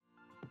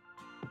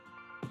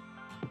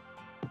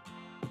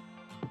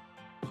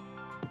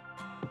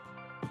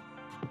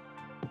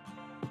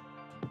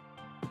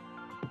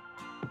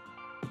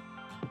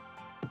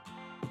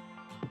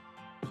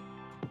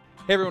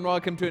Hey everyone,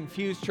 welcome to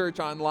Infuse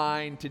Church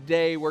Online.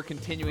 Today we're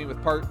continuing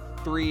with part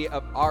 3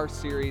 of our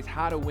series,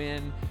 How to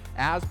Win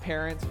as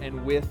Parents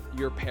and with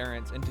Your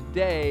Parents. And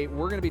today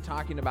we're going to be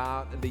talking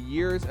about the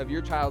years of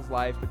your child's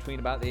life between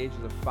about the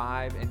ages of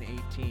 5 and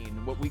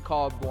 18. What we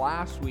called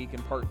last week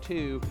in part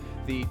 2,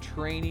 the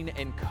training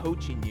and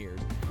coaching years.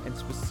 And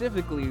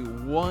specifically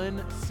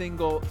one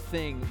single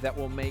thing that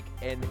will make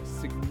a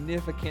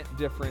significant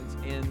difference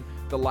in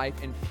the life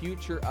and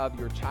future of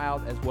your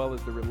child, as well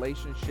as the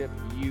relationship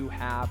you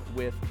have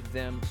with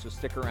them. So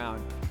stick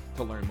around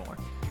to learn more.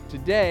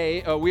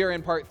 Today, we are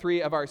in part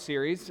 3 of our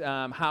series,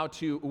 How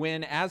to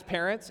Win as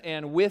Parents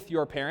and with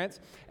Your Parents.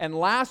 And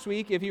last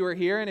week, if you were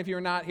here, and if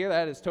you're not here,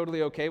 that is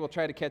totally okay. We'll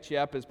try to catch you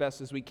up as best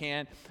as we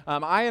can.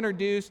 I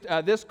introduced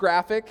this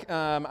graphic,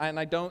 and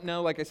I don't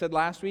know, like I said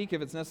last week,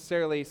 if it's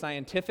necessarily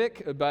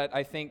scientific, but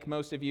I think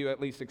most of you, at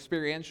least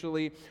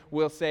experientially,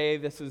 will say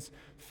this is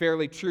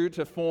fairly true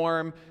to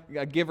form,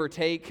 give or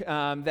take,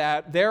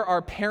 that there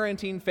are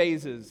parenting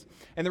phases.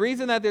 And the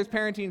reason that there's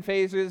parenting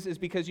phases is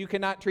because you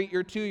cannot treat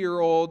your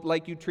 2-year-old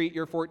like you treat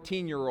your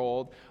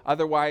 14-year-old.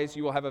 Otherwise,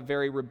 you will have a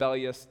very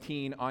rebellious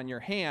teen on your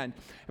hand.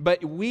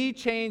 But we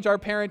change our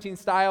parenting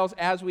styles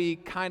as we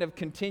kind of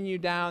continue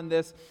down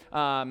this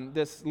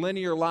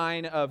linear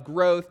line of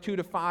growth. 2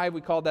 to 5,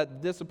 we call that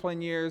the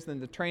discipline years, then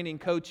the training,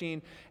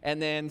 coaching, and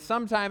then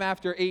sometime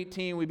after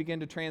 18, we begin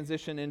to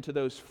transition into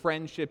those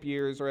friendship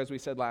years, or as we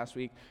said last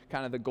week,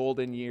 kind of the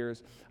golden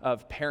years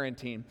of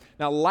parenting.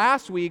 Now,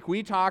 last week,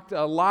 we talked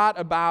a lot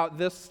about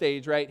this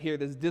stage right here,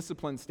 this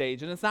discipline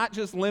stage. And it's not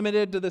just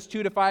limited to this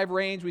 2 to 5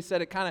 range. We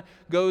said it kind of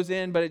goes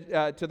in,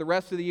 but to the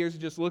rest of the years, it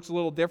just looks a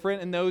little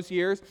different in those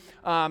years.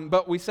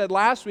 But we said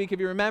last week, if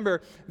you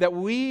remember, that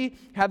we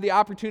have the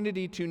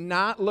opportunity to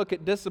not look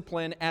at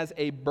discipline as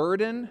a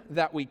burden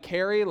that we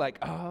carry, like,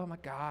 oh my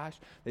gosh,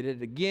 they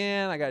did it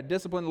again. I got to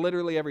discipline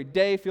literally every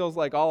day. Feels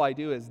like all I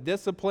do is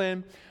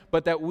discipline.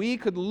 But that we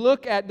could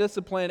look at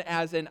discipline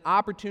as an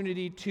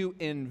opportunity to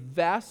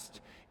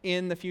invest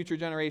in the future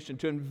generation,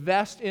 to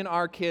invest in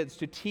our kids,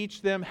 to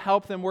teach them,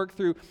 help them work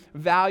through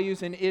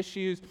values and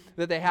issues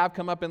that they have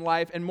come up in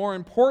life. And more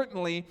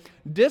importantly,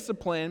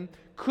 discipline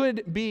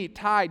could be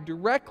tied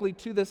directly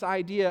to this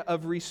idea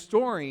of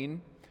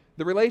restoring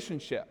the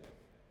relationship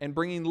and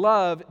bringing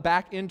love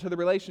back into the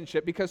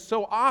relationship. Because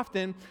so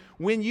often,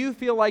 when you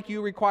feel like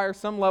you require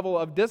some level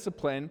of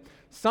discipline,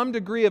 some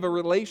degree of a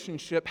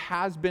relationship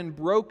has been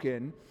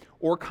broken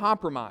or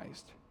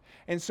compromised.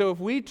 And so if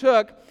we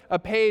took a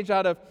page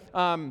out of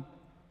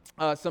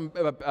some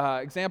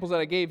examples that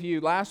I gave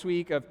you last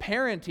week of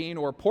parenting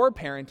or poor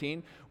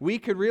parenting, we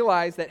could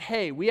realize that,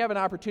 hey, we have an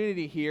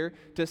opportunity here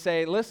to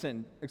say,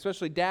 listen,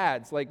 especially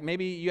dads, like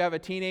maybe you have a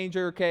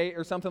teenager, okay,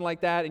 or something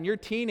like that, and your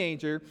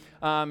teenager,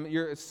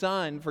 your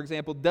son, for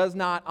example, does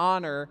not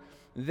honor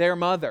their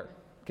mother,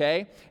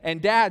 okay?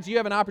 And dads, you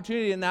have an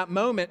opportunity in that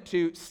moment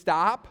to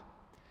stop,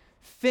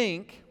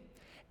 think,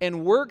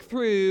 and work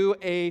through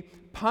a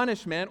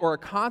punishment or a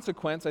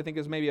consequence, I think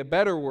is maybe a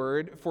better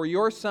word, for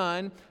your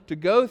son to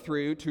go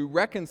through to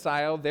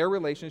reconcile their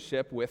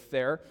relationship with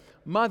their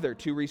mother,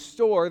 to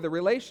restore the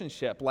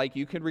relationship. Like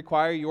you could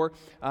require your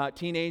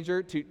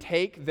teenager to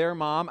take their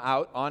mom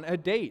out on a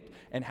date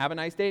and have a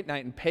nice date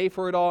night and pay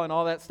for it all and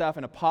all that stuff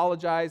and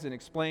apologize and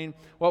explain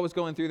what was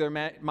going through their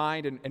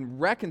mind and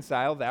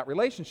reconcile that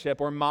relationship.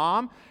 Or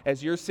mom,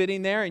 as you're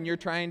sitting there and you're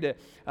trying to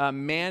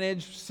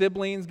manage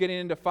siblings getting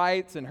into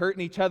fights and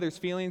hurting each other's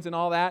feelings and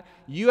all that,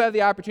 you have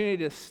the opportunity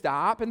to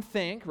stop and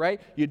think,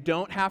 right? You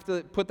don't have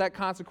to put that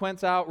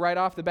consequence out right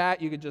off the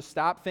bat. You could just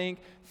stop, think,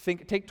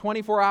 take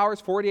 24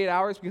 hours, 48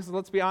 hours, because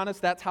let's be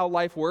honest, that's how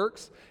life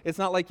works. It's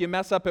not like you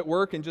mess up at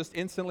work and just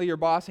instantly your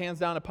boss hands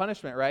down a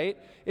punishment, right?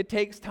 It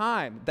takes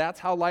time. That's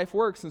how life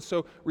works. And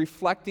so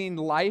reflecting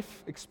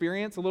life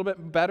experience a little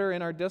bit better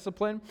in our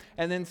discipline,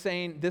 and then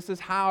saying this is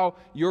how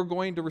you're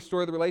going to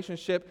restore the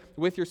relationship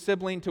with your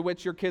sibling, to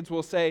which your kids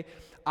will say,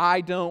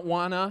 I don't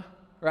wanna,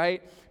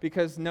 right?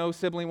 Because no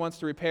sibling wants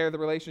to repair the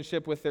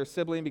relationship with their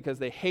sibling because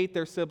they hate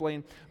their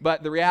sibling.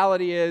 But the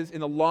reality is,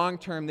 in the long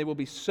term, they will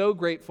be so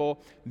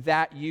grateful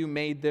that you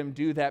made them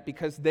do that,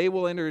 because they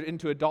will enter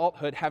into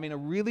adulthood having a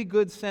really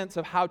good sense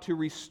of how to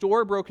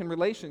restore broken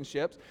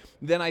relationships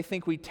than I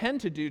think we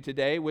tend to do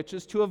today, which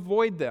is to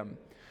avoid them.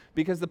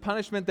 Because the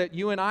punishment that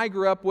you and I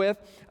grew up with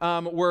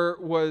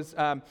was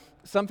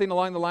something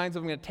along the lines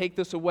of, I'm going to take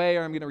this away,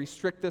 or I'm going to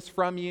restrict this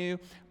from you.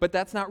 But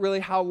that's not really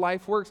how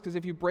life works, because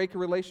if you break a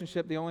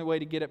relationship, the only way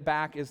to get it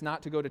back is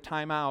not to go to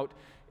timeout,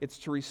 it's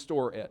to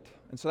restore it.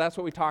 And so that's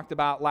what we talked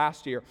about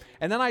last year.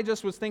 And then I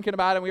just was thinking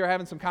about it, and we were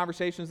having some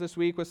conversations this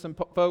week with some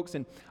folks,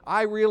 and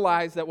I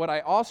realized that what I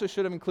also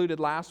should have included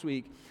last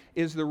week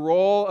is the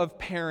role of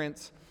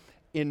parents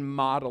in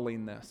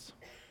modeling this.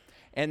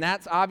 And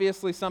that's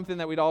obviously something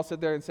that we'd all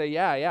sit there and say,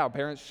 yeah,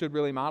 parents should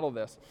really model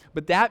this.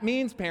 But that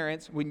means,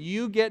 parents, when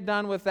you get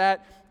done with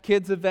that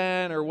kids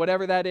event or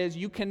whatever that is,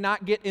 you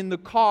cannot get in the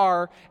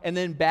car and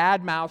then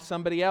badmouth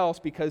somebody else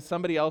because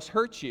somebody else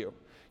hurt you.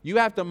 You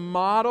have to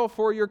model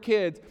for your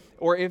kids,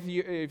 or if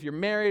you're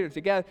married or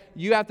together,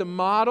 you have to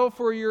model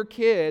for your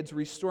kids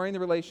restoring the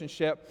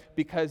relationship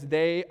because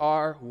they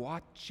are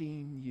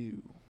watching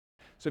you.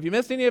 So if you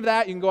missed any of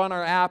that, you can go on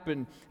our app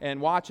and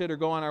watch it, or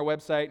go on our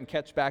website and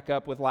catch back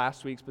up with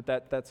last week's, but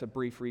that's a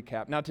brief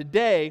recap. Now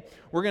today,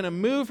 we're going to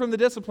move from the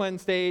discipline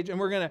stage, and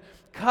we're going to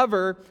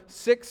cover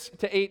 6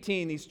 to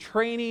 18, these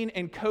training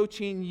and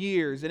coaching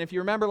years. And if you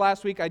remember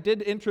last week, I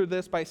did intro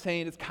this by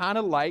saying it's kind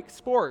of like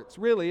sports.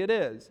 Really, it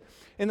is.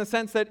 In the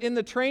sense that in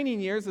the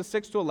training years, the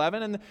 6 to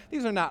 11, and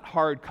these are not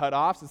hard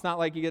cutoffs. It's not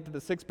like you get to the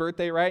 6th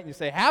birthday, right, and you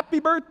say, happy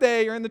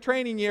birthday, you're in the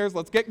training years,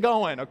 let's get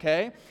going,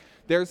 okay?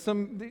 There's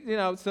some,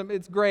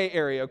 it's gray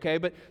area, okay?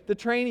 But the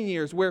training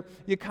years where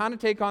you kind of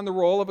take on the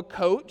role of a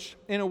coach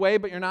in a way,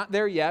 but you're not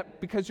there yet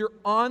because you're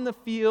on the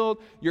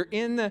field, you're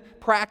in the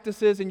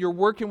practices, and you're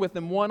working with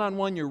them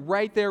one-on-one. You're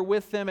right there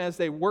with them as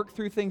they work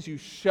through things. You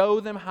show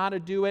them how to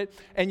do it,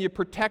 and you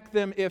protect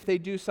them if they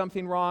do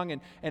something wrong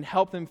and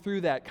help them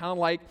through that. Kind of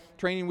like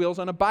training wheels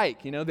on a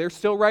bike. They're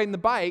still riding the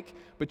bike,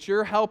 but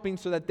you're helping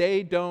so that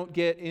they don't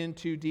get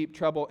into deep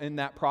trouble in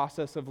that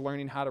process of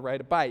learning how to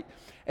ride a bike.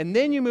 And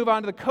then you move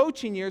on to the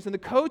coaching years. In the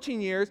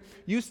coaching years,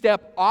 you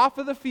step off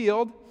of the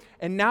field,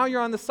 and now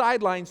you're on the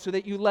sidelines so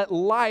that you let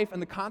life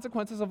and the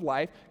consequences of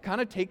life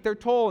kind of take their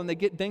toll, and they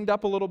get dinged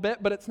up a little bit,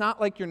 but it's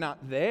not like you're not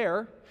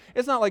there.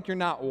 It's not like you're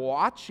not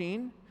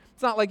watching.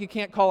 It's not like you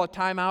can't call a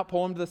timeout,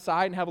 pull them to the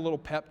side, and have a little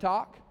pep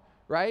talk,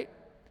 right?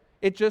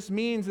 It just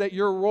means that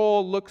your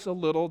role looks a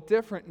little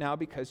different now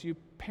because you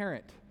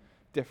parent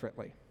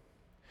differently.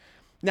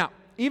 Now,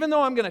 even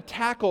though I'm going to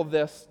tackle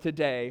this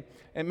today,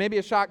 and maybe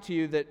a shock to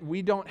you that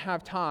we don't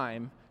have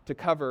time to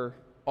cover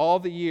all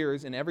the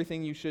years and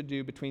everything you should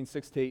do between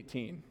 6 to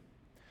 18.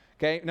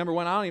 Okay, number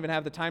one, I don't even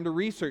have the time to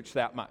research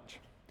that much.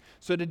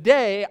 So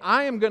today,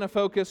 I am going to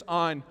focus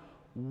on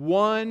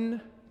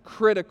one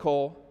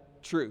critical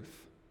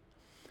truth.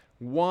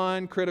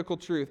 One critical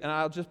truth. And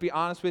I'll just be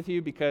honest with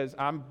you because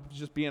I'm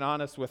just being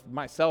honest with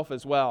myself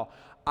as well.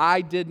 I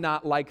did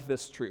not like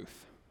this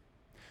truth.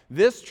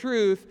 This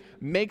truth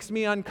makes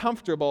me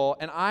uncomfortable,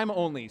 and I'm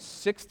only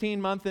 16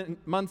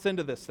 months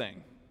into this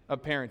thing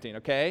of parenting,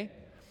 okay?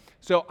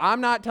 So I'm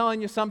not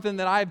telling you something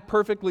that I've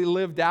perfectly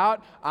lived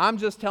out. I'm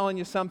just telling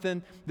you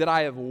something that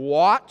I have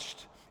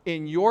watched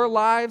in your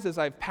lives as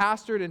I've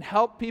pastored and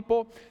helped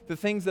people, the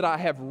things that I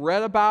have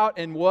read about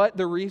and what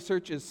the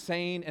research is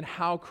saying and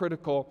how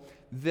critical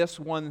this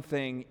one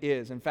thing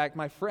is. In fact,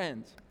 my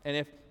friends,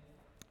 and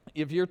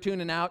if you're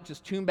tuning out,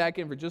 just tune back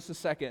in for just a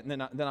second,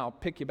 and then I'll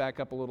pick you back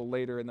up a little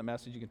later in the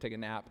message. You can take a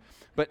nap.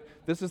 But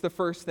this is the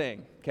first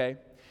thing, okay?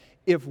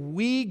 If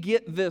we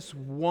get this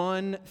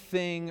one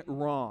thing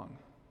wrong,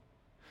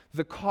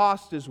 the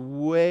cost is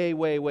way,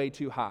 way, way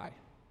too high.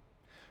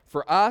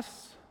 For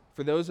us,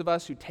 for those of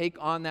us who take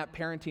on that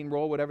parenting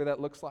role, whatever that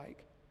looks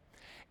like,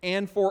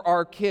 and for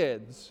our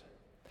kids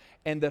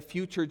and the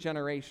future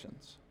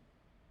generations.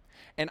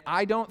 And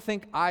I don't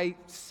think I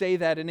say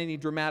that in any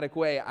dramatic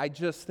way. I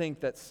just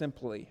think that's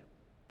simply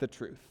the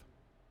truth.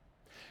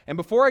 And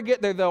before I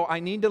get there, though,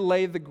 I need to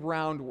lay the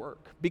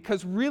groundwork.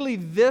 Because really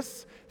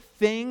this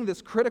thing,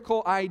 this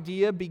critical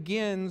idea,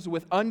 begins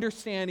with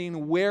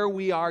understanding where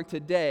we are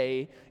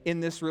today in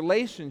this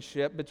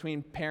relationship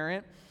between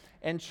parent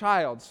and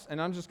child.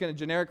 And I'm just going to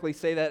generically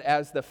say that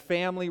as the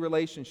family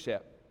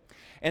relationship.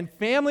 And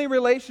family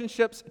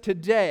relationships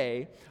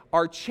today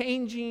are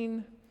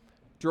changing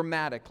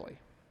dramatically.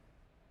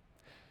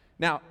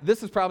 Now,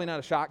 this is probably not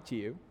a shock to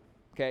you,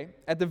 okay?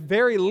 At the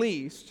very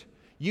least,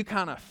 you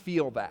kind of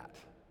feel that.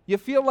 You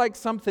feel like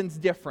something's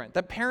different.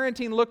 That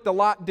parenting looked a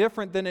lot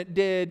different than it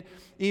did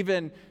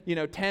even,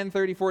 10,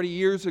 30, 40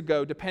 years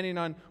ago, depending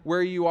on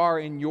where you are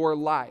in your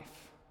life.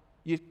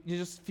 You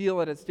just feel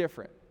that it's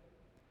different.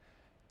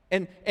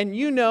 And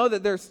you know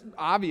that there's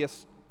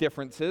obvious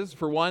differences.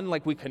 For one,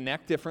 like we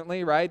connect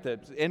differently, right?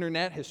 The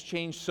internet has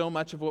changed so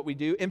much of what we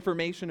do.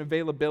 Information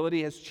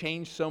availability has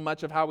changed so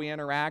much of how we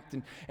interact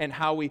and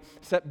how we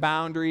set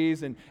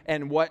boundaries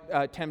and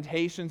what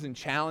temptations and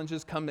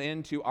challenges come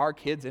into our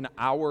kids in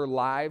our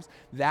lives.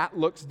 That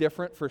looks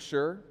different for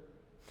sure.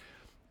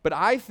 But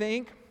I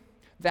think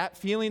that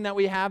feeling that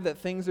we have that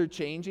things are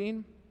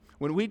changing,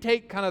 when we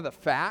take kind of the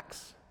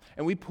facts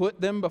and we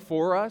put them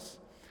before us,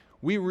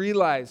 we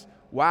realize,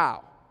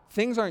 wow,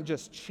 things aren't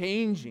just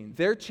changing,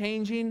 they're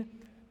changing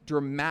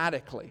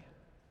dramatically.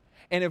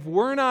 And if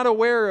we're not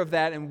aware of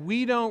that and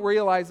we don't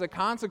realize the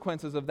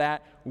consequences of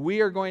that,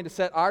 we are going to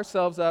set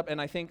ourselves up, and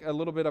I think a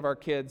little bit of our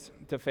kids,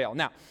 to fail.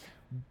 Now,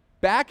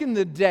 back in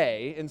the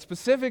day, and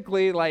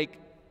specifically like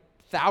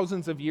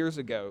thousands of years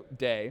ago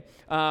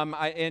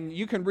and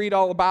you can read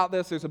all about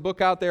this. There's a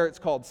book out there. It's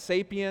called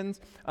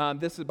Sapiens.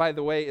 This, by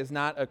the way, is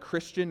not a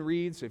Christian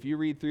read. So if you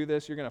read through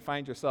this, you're going to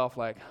find yourself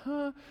like,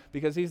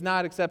 because he's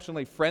not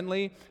exceptionally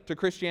friendly to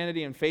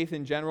Christianity and faith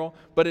in general.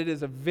 But it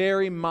is a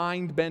very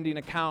mind-bending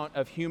account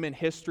of human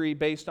history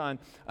based on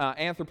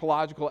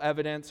anthropological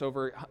evidence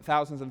over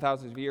thousands and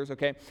thousands of years.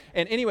 Okay.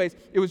 And anyways,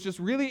 it was just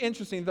really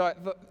interesting.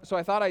 So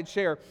I thought I'd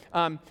share.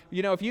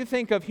 If you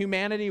think of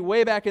humanity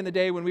way back in the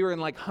day when we were in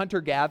like hunter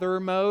hunter-gatherer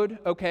mode,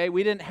 okay?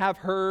 We didn't have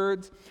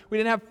herds. We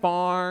didn't have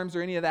farms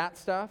or any of that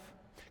stuff.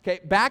 Okay,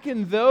 back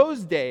in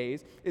those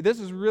days, this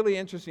is really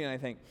interesting, I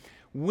think.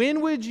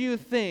 When would you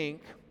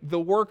think the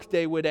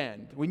workday would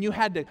end? When you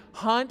had to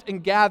hunt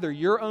and gather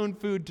your own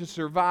food to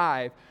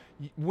survive,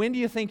 when do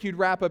you think you'd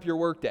wrap up your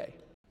workday?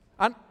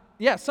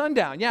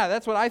 Sundown. Yeah,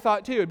 that's what I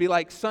thought too. It'd be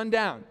like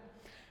sundown.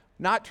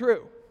 Not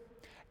true.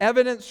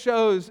 Evidence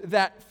shows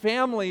that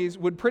families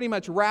would pretty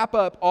much wrap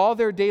up all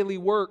their daily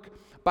work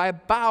by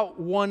about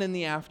 1 in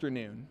the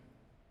afternoon.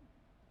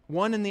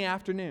 1 in the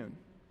afternoon.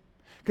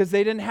 Because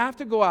they didn't have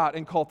to go out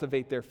and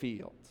cultivate their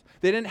fields.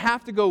 They didn't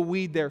have to go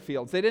weed their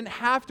fields. They didn't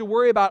have to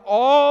worry about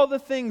all the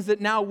things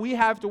that now we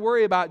have to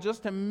worry about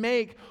just to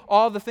make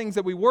all the things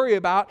that we worry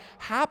about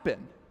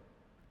happen.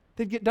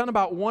 They'd get done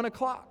about 1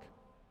 o'clock.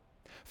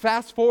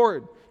 Fast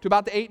forward to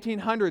about the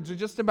 1800s, or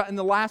just about in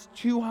the last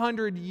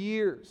 200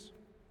 years.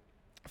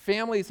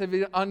 Families have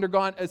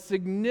undergone a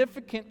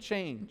significant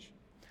change,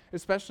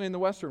 especially in the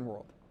Western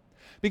world.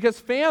 Because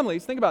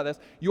families, think about this,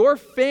 your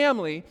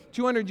family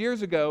 200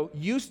 years ago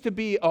used to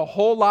be a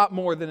whole lot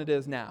more than it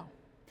is now.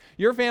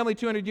 Your family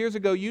 200 years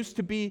ago used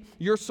to be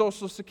your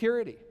Social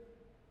Security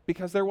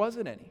because there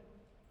wasn't any.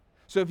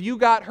 So if you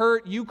got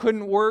hurt, you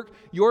couldn't work,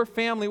 your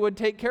family would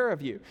take care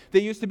of you.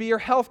 They used to be your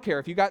health care.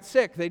 If you got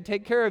sick, they'd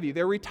take care of you.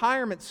 Their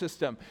retirement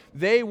system,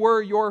 they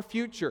were your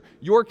future.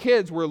 Your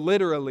kids were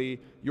literally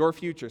your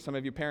future. Some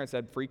of you parents,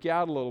 that'd freak you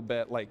out a little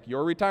bit, like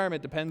your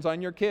retirement depends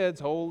on your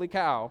kids. Holy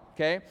cow,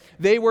 okay?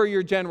 They were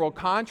your general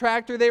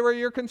contractor. They were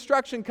your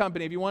construction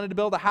company. If you wanted to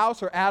build a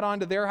house or add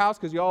on to their house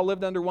because you all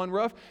lived under one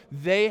roof,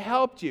 they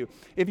helped you.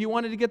 If you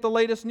wanted to get the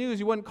latest news,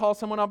 you wouldn't call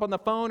someone up on the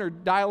phone or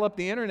dial up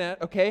the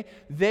internet, okay?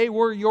 They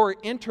were your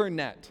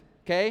internet,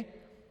 okay?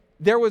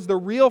 There was the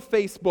real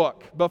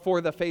Facebook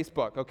before the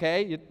Facebook,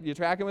 okay? You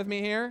tracking with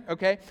me here,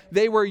 okay?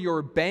 They were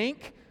your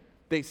bank.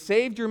 They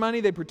saved your money.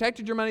 They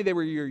protected your money. They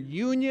were your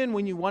union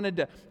when you wanted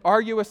to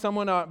argue with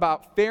someone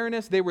about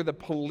fairness. They were the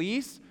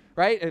police,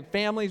 right? If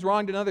families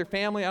wronged another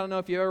family. I don't know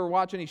if you ever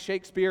watch any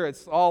Shakespeare.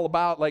 It's all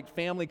about like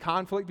family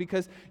conflict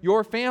because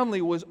your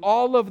family was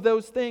all of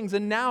those things,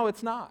 and now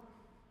it's not.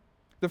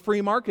 The free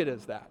market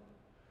is that.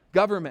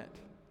 Government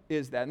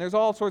is that. And there's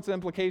all sorts of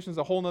implications,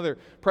 a whole other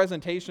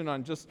presentation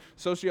on just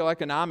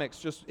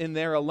socioeconomics just in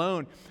there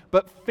alone.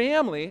 But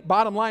family,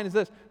 bottom line is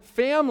this,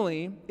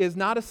 family is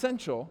not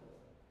essential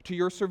to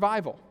your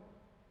survival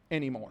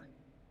anymore.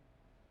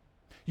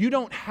 You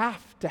don't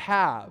have to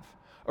have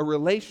a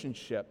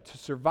relationship to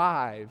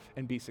survive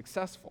and be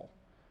successful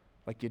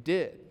like you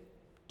did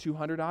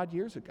 200 odd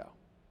years ago.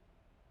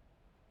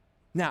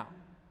 Now,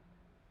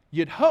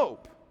 you'd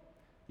hope,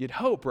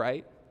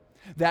 right,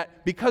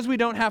 that because we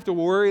don't have to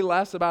worry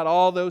less about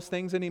all those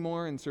things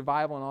anymore and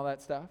survival and all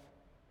that stuff,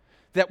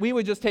 that we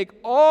would just take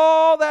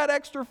all that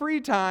extra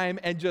free time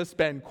and just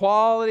spend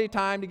quality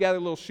time together,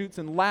 little chutes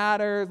and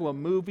ladders, little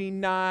movie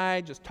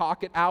night, just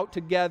talk it out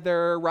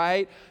together,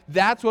 right?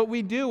 That's what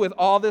we do with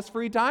all this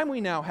free time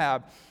we now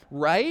have,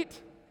 right?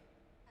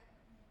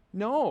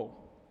 No.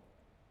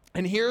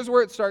 And here's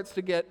where it starts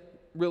to get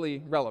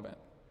really relevant,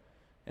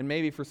 and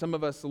maybe for some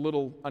of us a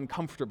little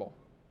uncomfortable,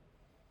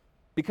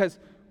 because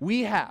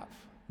we have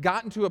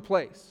gotten to a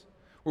place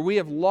where we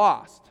have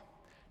lost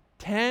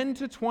 10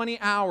 to 20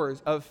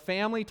 hours of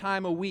family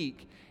time a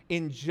week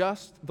in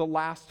just the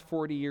last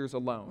 40 years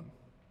alone,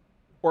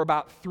 or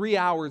about 3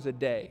 hours a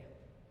day.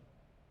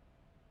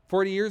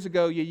 40 years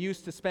ago, you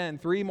used to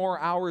spend 3 more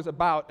hours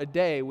about a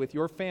day with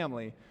your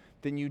family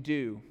than you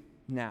do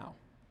now.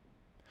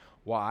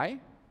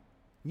 Why?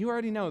 You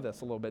already know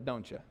this a little bit,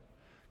 don't you?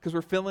 Because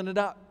we're filling it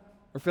up.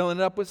 We're filling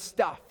it up with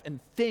stuff and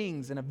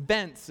things and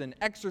events and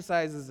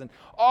exercises and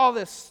all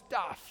this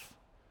stuff.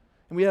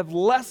 And we have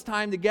less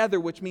time together,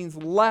 which means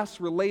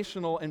less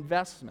relational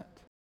investment.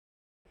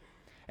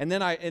 And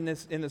then in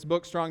this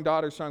book, Strong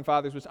Daughters, Strong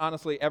Fathers, which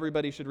honestly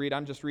everybody should read.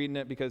 I'm just reading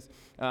it because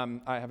I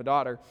have a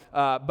daughter.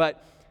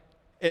 But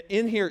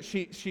in here,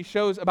 she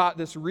shows about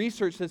this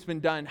research that's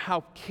been done,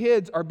 how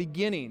kids are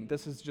beginning,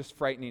 this is just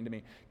frightening to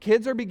me,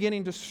 kids are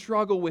beginning to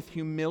struggle with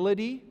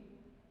humility,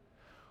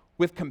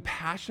 with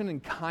compassion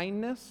and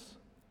kindness,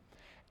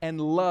 and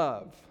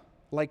love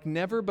like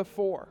never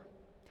before.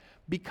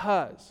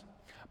 Because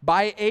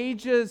by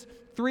ages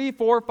 3,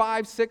 4,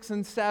 5, 6,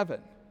 and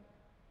 7,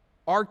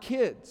 our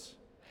kids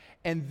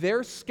and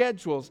their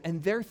schedules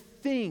and their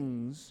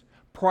things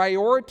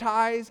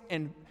prioritize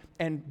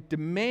and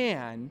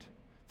demand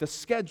the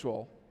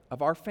schedule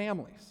of our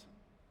families.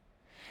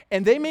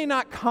 And they may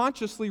not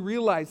consciously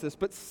realize this,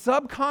 but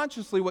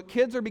subconsciously what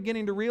kids are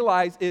beginning to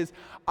realize is,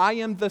 I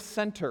am the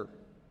center.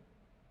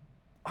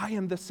 I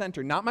am the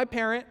center. Not my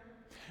parent,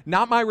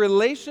 not my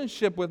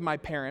relationship with my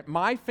parent.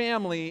 My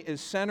family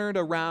is centered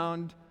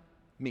around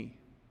me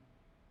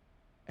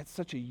at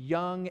such a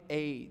young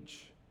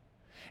age.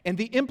 And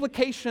the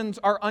implications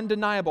are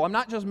undeniable. I'm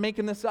not just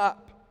making this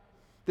up.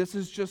 This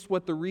is just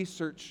what the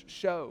research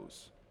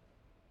shows.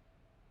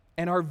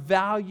 And our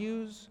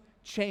values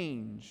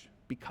change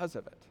because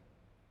of it.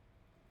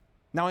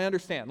 Now I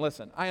understand,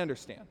 listen, I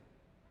understand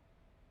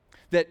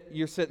that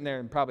you're sitting there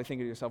and probably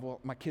thinking to yourself, well,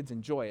 my kids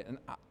enjoy it. And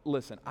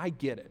listen, I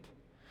get it.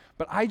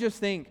 But I just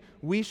think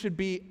we should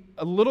be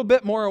a little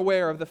bit more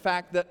aware of the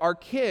fact that our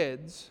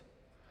kids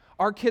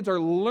are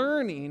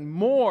learning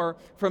more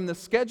from the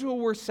schedule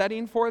we're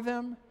setting for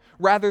them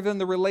rather than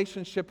the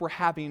relationship we're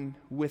having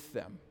with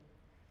them.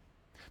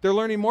 They're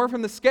learning more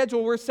from the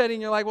schedule we're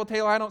setting. You're like, well,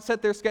 Taylor, I don't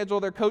set their schedule.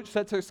 Their coach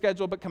sets their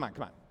schedule. But come on.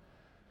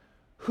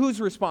 Whose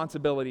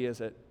responsibility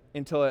is it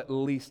until at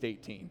least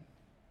 18?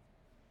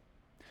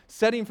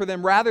 Setting for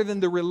them rather than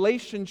the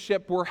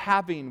relationship we're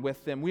having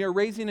with them. We are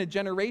raising a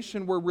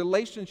generation where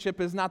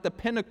relationship is not the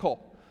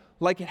pinnacle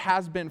like it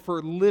has been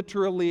for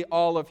literally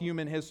all of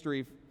human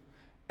history,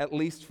 at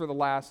least for the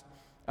last,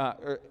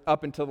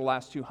 up until the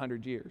last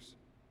 200 years.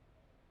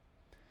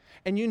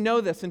 And you know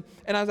this, and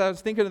as I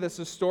was thinking of this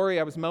story,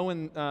 I was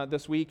mowing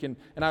this week, and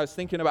I was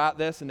thinking about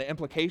this and the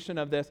implication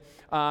of this.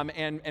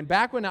 And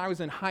back when I was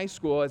in high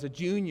school as a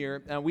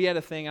junior, we had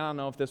a thing. I don't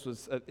know if this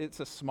was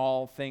it's a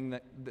small thing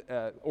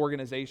that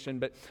organization,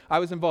 but I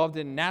was involved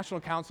in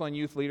National Council on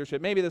Youth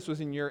Leadership. Maybe this was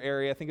in your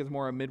area. I think it's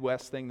more a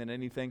Midwest thing than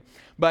anything.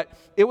 But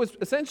it was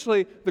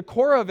essentially the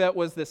core of it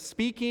was this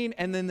speaking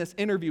and then this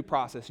interview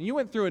process. And you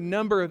went through a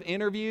number of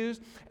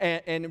interviews,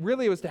 and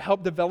really it was to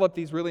help develop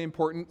these really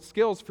important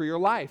skills for your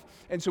life.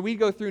 And so we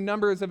go through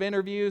numbers of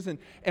interviews,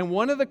 and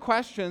one of the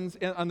questions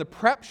on the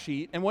prep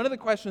sheet, and one of the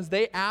questions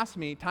they asked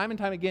me time and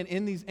time again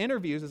in these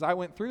interviews as I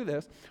went through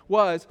this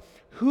was,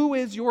 who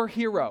is your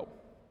hero?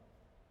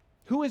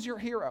 Who is your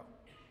hero?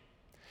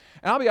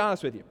 And I'll be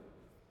honest with you.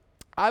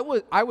 I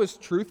was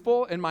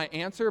truthful in my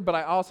answer, but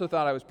I also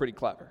thought I was pretty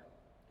clever.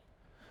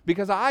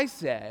 Because I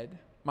said,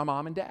 my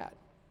mom and dad.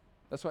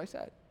 That's what I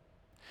said.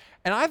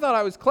 And I thought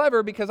I was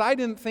clever because I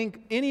didn't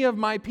think any of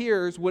my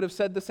peers would have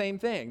said the same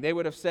thing. They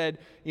would have said,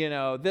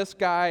 this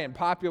guy and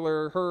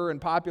popular her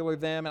and popular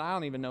them, and I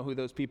don't even know who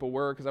those people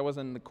were because I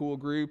wasn't in the cool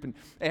group.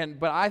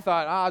 But I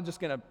thought, I'm just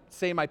going to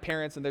say my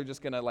parents, and they're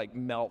just going to like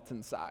melt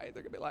inside.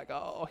 They're going to be like,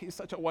 oh, he's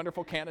such a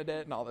wonderful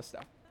candidate and all this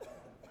stuff.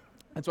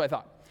 That's what I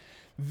thought.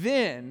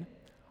 Then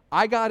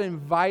I got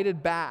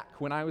invited back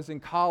when I was in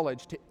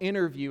college to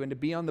interview and to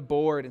be on the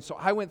board. And so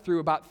I went through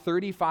about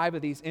 35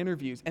 of these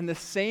interviews, and the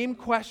same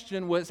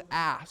question was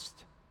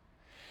asked.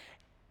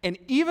 And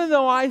even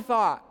though I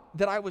thought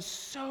that I was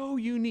so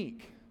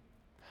unique,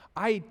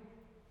 I'm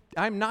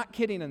not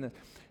kidding in this,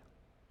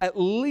 at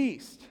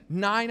least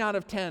 9 out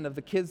of 10 of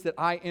the kids that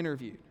I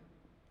interviewed,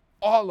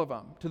 all of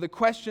them, to the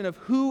question of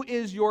who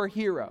is your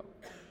hero,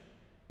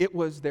 it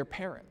was their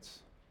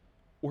parents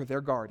or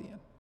their guardian.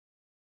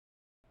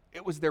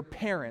 It was their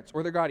parents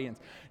or their guardians,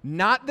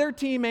 not their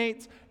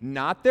teammates,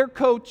 not their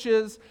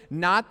coaches,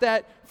 not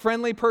that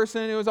friendly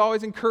person who was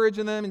always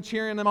encouraging them and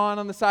cheering them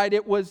on the side.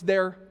 It was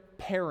their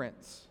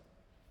parents.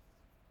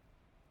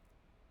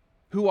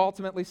 Who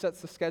ultimately sets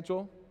the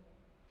schedule?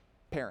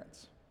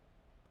 Parents.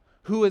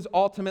 Who is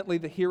ultimately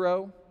the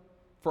hero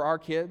for our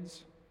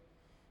kids?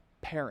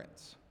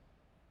 Parents.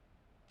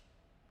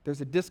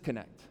 There's a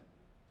disconnect.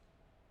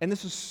 And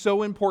this is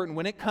so important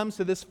when it comes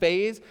to this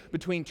phase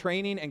between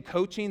training and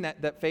coaching,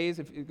 that phase,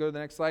 if you go to the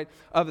next slide,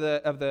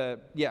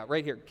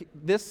 right here.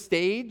 This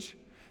stage,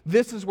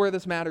 this is where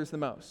this matters the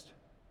most.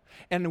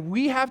 And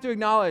we have to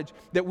acknowledge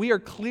that we are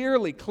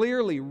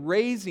clearly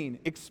raising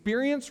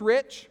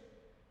experience-rich,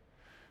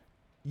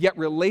 yet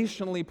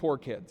relationally poor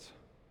kids.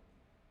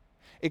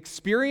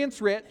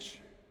 Experience-rich,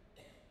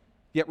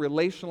 yet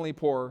relationally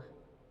poor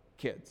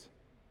kids.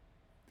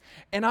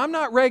 And I'm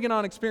not ragging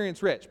on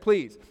Experience Rich,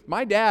 please.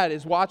 My dad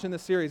is watching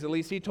this series. At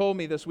least he told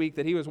me this week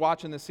that he was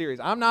watching this series.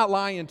 I'm not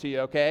lying to you,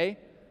 okay?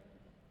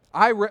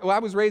 I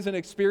was raised in an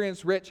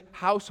Experience Rich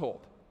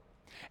household.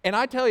 And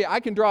I tell you, I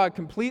can draw a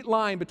complete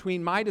line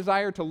between my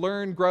desire to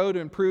learn, grow, to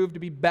improve, to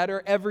be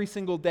better every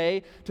single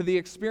day to the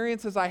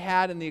experiences I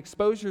had and the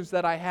exposures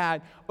that I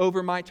had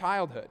over my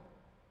childhood.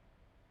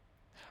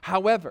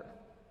 However,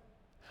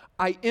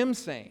 I am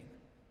saying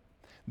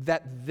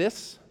that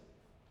this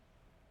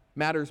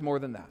matters more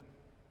than that.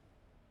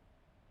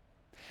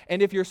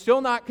 And if you're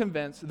still not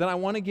convinced, then I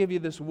want to give you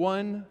this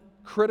one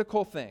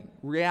critical thing,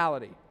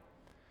 reality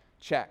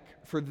check,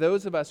 for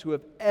those of us who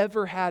have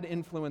ever had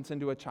influence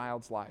into a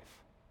child's life.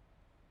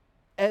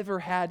 Ever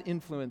had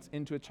influence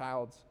into a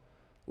child's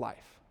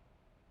life.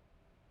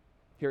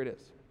 Here it is.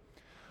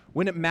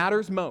 When it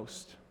matters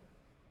most,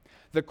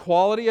 the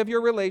quality of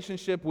your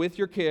relationship with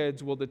your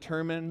kids will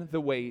determine the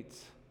weight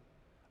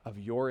of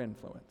your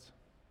influence.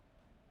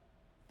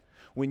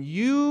 When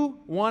you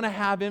want to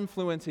have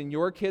influence in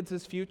your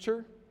kids'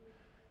 future,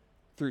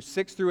 through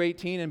 6 through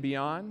 18 and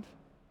beyond,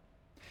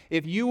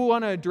 if you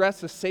want to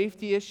address a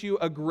safety issue,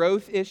 a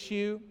growth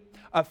issue,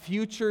 a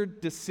future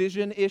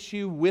decision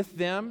issue with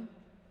them,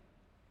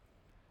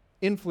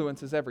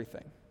 influence is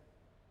everything.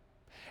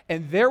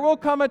 And there will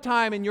come a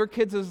time in your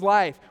kids'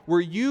 life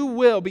where you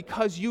will,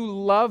 because you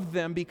love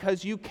them,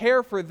 because you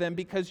care for them,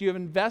 because you have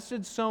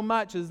invested so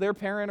much as their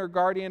parent or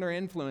guardian or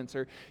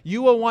influencer,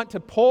 you will want to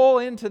pull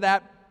into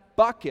that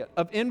bucket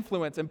of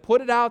influence and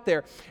put it out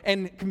there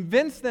and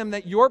convince them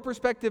that your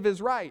perspective is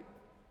right.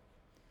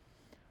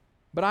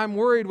 But I'm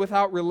worried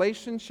without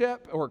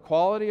relationship or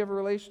quality of a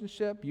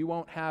relationship, you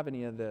won't have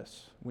any of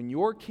this when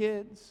your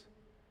kids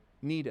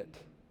need it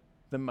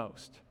the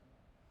most.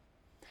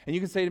 And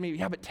you can say to me,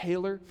 yeah, but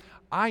Taylor,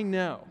 I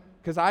know,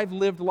 because I've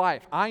lived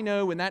life. I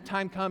know when that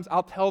time comes,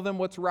 I'll tell them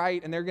what's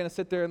right, and they're going to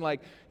sit there and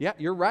like, yeah,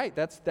 you're right.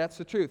 That's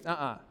the truth.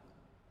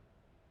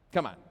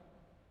 Come on.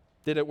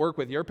 Did it work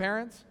with your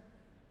parents?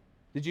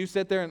 Did you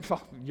sit there and,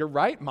 oh, you're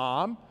right,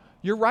 Mom.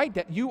 You're right,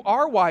 Dad. You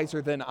are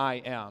wiser than I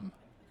am.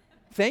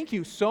 Thank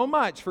you so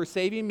much for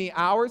saving me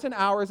hours and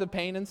hours of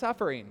pain and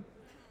suffering.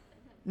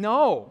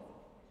 No.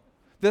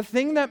 The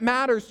thing that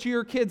matters to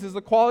your kids is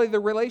the quality of the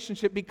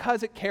relationship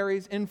because it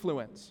carries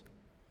influence.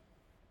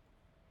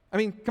 I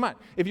mean, come on.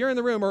 If you're in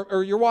the room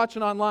or you're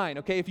watching online,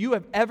 okay, if you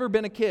have ever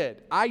been a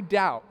kid, I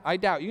doubt,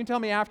 you can tell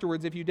me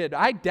afterwards if you did,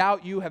 I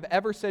doubt you have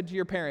ever said to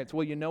your parents,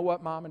 well, you know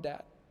what, Mom and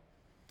Dad?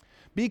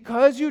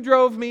 Because you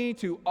drove me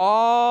to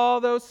all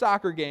those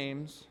soccer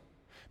games,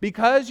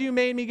 because you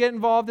made me get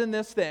involved in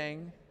this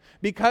thing,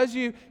 because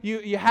you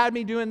had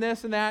me doing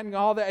this and that and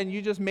all that, and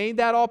you just made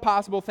that all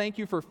possible, thank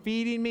you for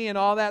feeding me and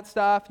all that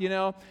stuff,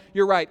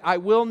 you're right, I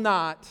will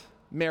not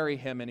marry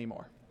him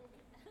anymore.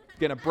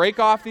 Going to break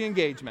off the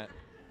engagement.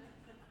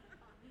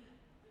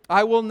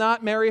 I will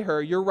not marry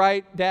her. You're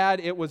right, Dad,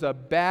 it was a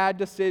bad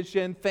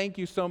decision. Thank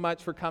you so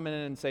much for coming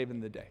in and saving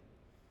the day.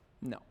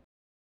 No.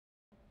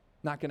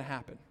 Not going to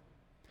happen.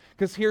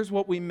 Because here's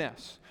what we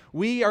miss.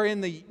 We are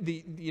in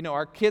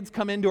our kids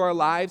come into our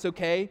lives,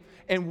 okay?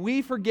 And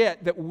we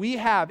forget that we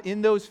have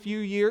in those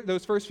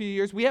first few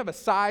years, we have a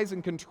size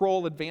and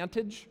control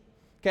advantage,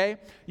 okay?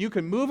 You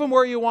can move them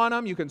where you want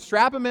them. You can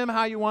strap them in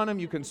how you want them.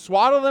 You can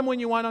swaddle them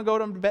when you want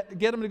to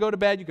get them to go to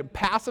bed. You can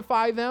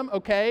pacify them,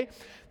 okay?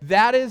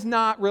 That is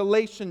not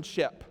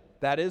relationship.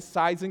 That is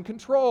size and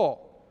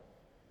control.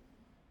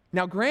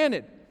 Now,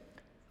 granted,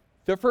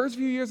 the first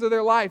few years of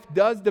their life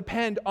does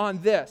depend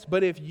on this.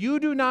 But if you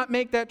do not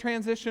make that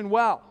transition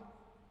well,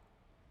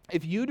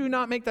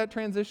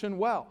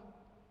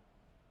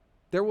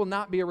 there will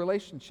not be a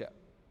relationship.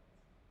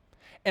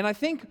 And I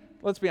think,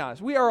 let's be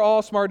honest, we are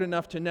all smart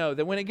enough to know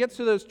that when it gets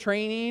to those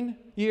training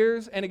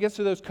years and it gets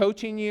to those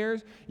coaching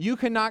years, you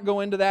cannot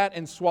go into that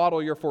and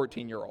swaddle your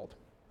 14-year-old.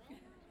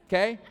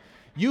 Okay?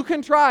 You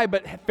can try,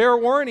 but fair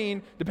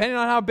warning, depending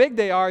on how big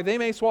they are, they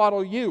may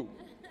swaddle you.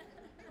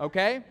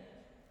 Okay?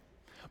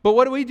 But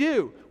what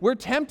do? We're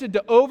tempted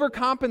to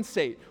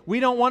overcompensate. We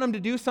don't want them to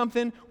do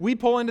something. We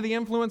pull into the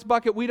influence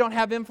bucket. We don't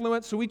have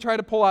influence, so we try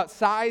to pull out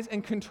size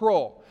and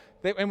control.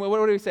 And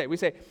what do we say? We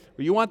say,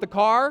 well, you want the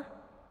car?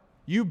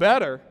 You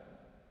better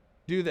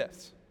do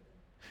this.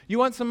 You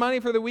want some money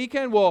for the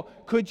weekend? Well,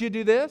 could you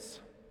do this?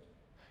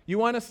 You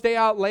want to stay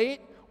out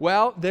late?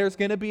 Well, there's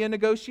going to be a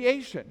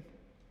negotiation.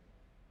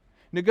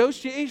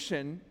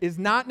 Negotiation is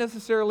not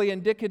necessarily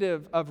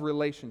indicative of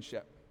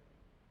relationship.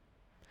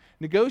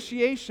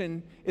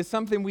 Negotiation is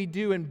something we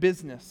do in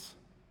business,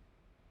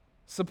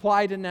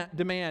 supply to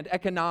demand,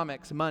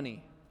 economics,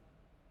 money.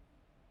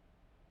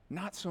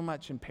 Not so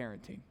much in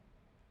parenting.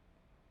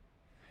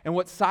 And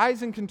what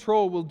size and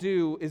control will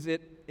do is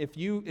if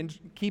you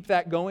keep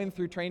that going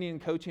through training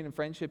and coaching and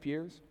friendship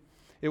years,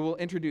 it will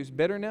introduce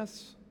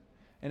bitterness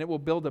and it will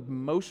build an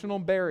emotional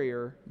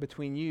barrier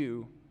between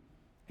you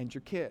and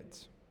your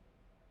kids.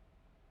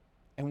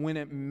 And when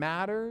it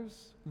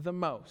matters the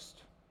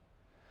most,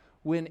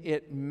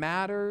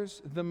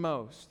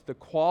 the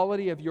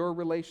quality of your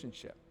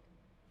relationship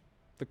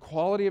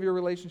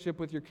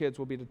with your kids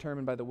will be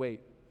determined by the weight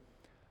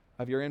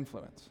of your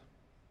influence.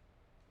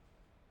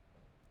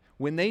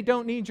 When they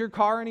don't need your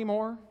car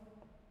anymore,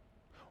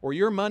 or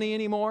your money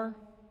anymore,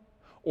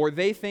 or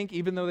they think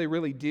even though they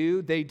really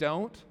do, they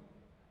don't,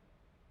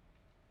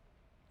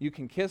 you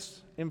can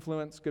kiss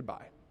influence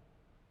goodbye.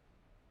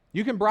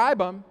 You can bribe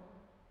them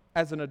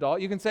as an adult.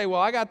 You can say,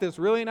 well, I got this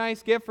really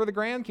nice gift for the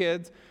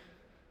grandkids.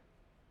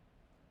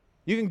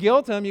 You can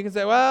guilt them. You can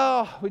say,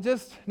 well, we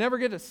just never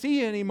get to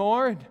see you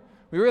anymore. And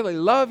we really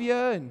love you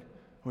and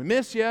we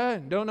miss you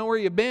and don't know where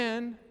you've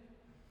been.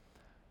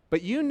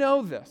 But you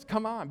know this,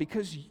 come on,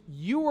 because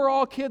you were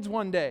all kids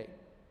one day.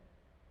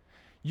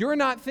 You're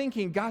not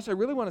thinking, gosh, I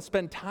really want to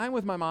spend time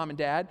with my mom and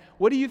dad.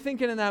 What are you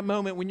thinking in that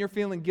moment when you're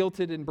feeling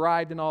guilted and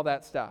bribed and all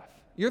that stuff?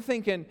 You're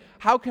thinking,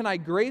 how can I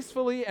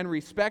gracefully and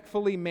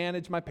respectfully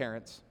manage my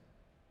parents?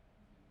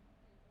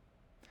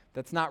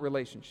 That's not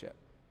relationship.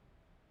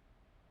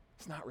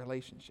 It's not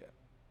relationship.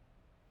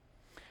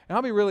 And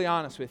I'll be really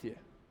honest with you.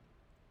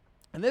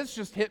 And this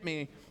just hit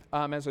me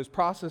as I was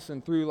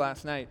processing through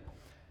last night.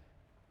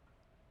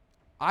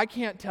 I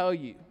can't tell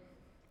you,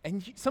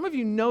 and some of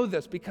you know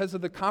this because of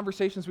the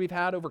conversations we've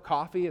had over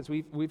coffee as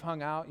we've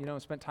hung out,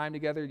 and spent time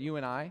together, you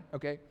and I,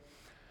 okay?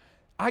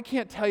 I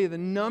can't tell you the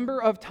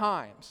number of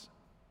times,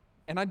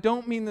 and I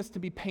don't mean this to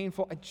be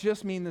painful, I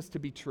just mean this to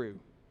be true.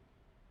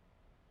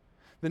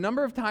 The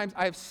number of times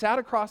I have sat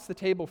across the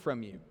table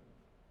from you,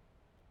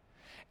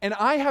 and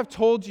I have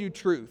told you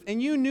truth,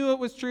 and you knew it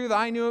was truth,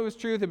 I knew it was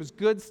truth, it was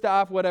good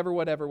stuff, whatever.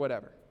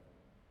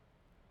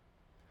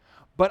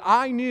 But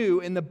I knew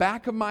in the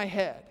back of my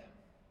head,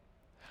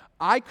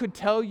 I could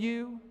tell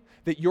you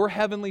that your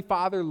heavenly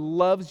Father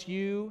loves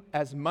you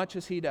as much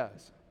as he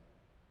does.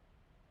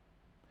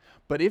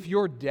 But if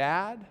your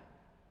dad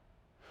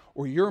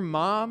or your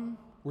mom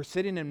were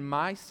sitting in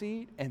my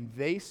seat and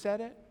they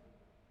said it,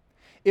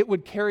 it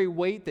would carry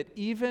weight that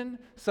even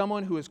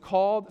someone who is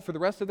called for the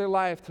rest of their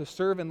life to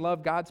serve and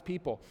love God's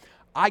people,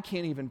 I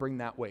can't even bring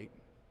that weight,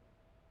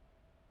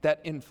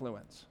 that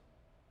influence,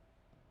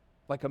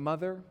 like a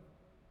mother,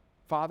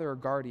 father, or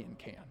guardian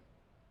can.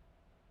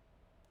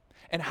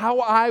 And how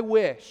I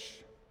wish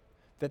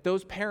that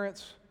those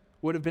parents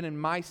would have been in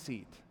my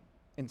seat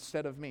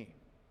instead of me.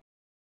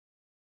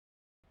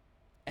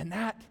 And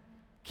that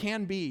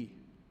can be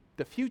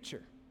the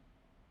future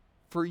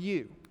for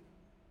you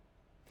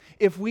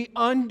if we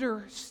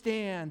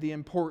understand the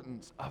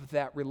importance of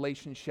that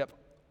relationship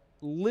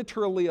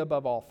literally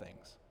above all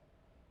things.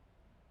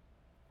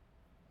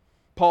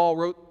 Paul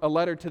wrote a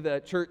letter to the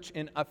church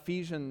in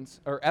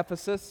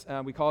Ephesus.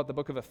 We call it the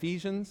book of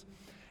Ephesians.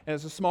 And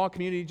it's a small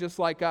community just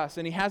like us.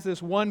 And he has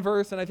this one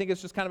verse, and I think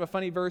it's just kind of a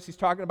funny verse. He's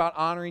talking about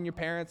honoring your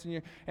parents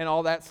and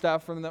all that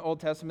stuff from the Old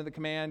Testament, the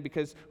command,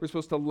 because we're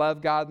supposed to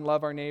love God and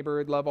love our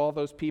neighbor, love all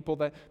those people.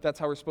 That's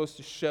how we're supposed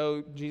to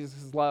show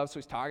Jesus' love. So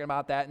he's talking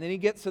about that. And then he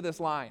gets to this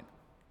line.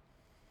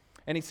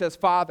 And he says,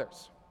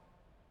 fathers.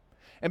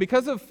 And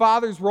because of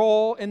fathers'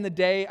 role in the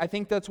day, I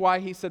think that's why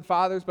he said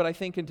fathers, but I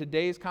think in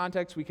today's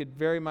context, we could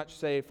very much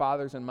say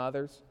fathers and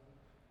mothers.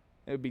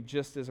 It would be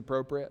just as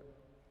appropriate.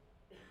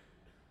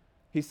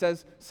 He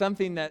says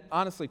something that,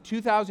 honestly,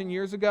 2,000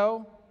 years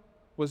ago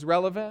was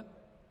relevant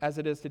as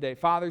it is today.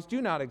 Fathers,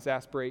 do not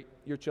exasperate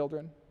your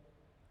children.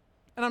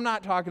 And I'm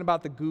not talking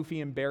about the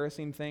goofy,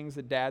 embarrassing things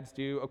that dads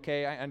do.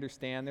 Okay, I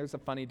understand. There's a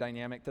funny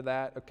dynamic to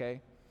that,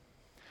 okay?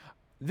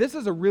 This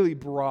is a really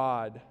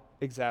broad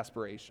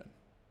exasperation.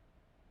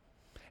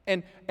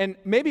 And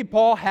maybe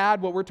Paul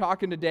had what we're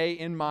talking today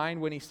in mind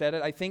when he said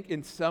it. I think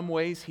in some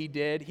ways he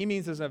did. He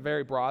means this in a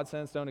very broad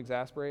sense, don't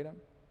exasperate him.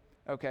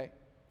 Okay?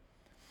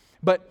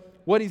 But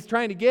what he's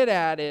trying to get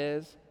at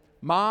is,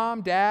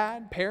 mom,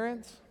 dad,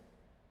 parents,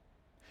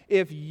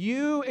 if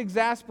you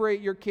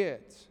exasperate your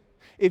kids,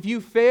 if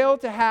you fail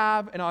to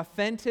have an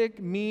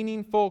authentic,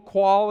 meaningful,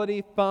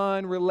 quality,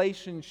 fun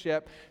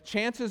relationship,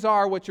 chances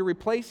are what you're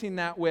replacing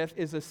that with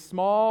is a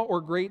small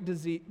or great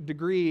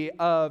degree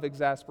of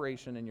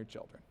exasperation in your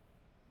children.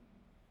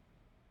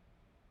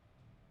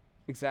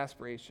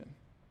 Exasperation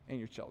in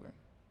your children.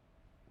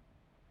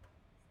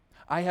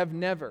 I've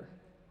never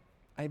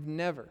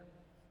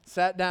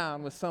sat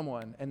down with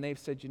someone and they've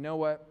said, you know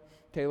what,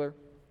 Taylor,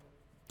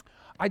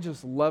 I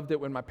just loved it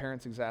when my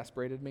parents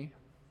exasperated me.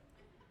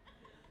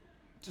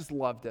 Just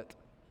loved it.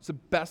 It's the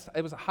best.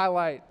 It was a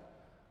highlight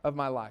of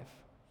my life.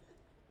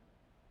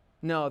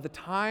 No, the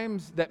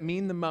times that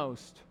mean the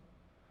most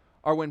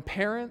are when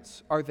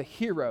parents are the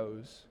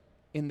heroes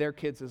in their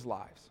kids'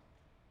 lives.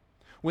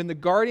 When the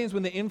guardians,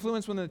 when the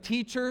influence, when the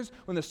teachers,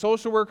 when the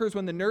social workers,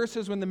 when the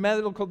nurses, when the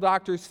medical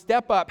doctors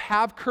step up,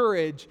 have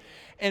courage,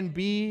 and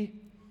be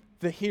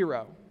the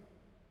hero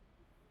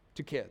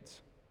to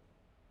kids.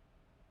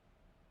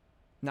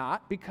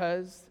 Not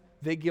because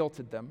they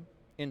guilted them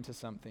into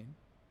something,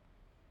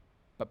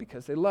 but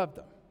because they loved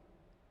them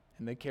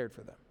and they cared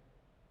for them.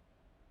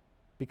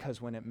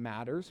 Because when it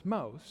matters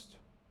most,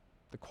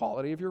 the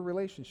quality of your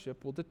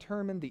relationship will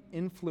determine the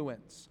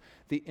influence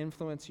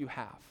you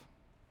have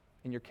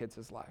in your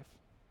kids' life.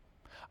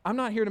 I'm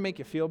not here to make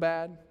you feel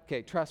bad.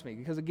 Okay, trust me,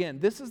 because again,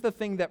 this is the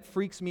thing that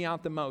freaks me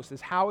out the most,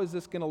 is how is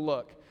this going to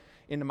look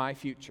into my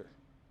future?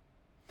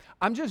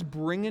 I'm just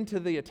bringing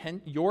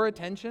to your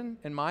attention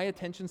and my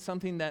attention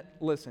something that,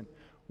 listen,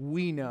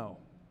 we know.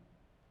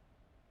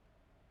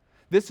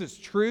 This is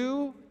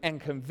true and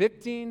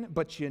convicting,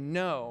 but you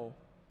know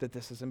that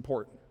this is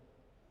important.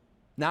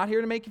 Not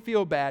here to make you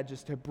feel bad,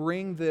 just to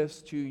bring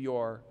this to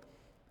your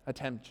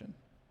attention.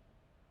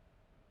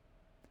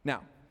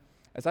 Now,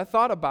 as I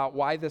thought about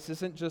why this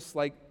isn't just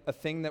like a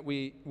thing that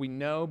we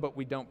know but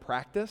we don't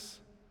practice,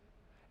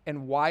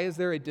 and why is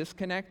there a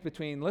disconnect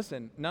between,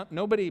 listen,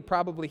 nobody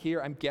probably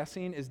here, I'm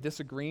guessing, is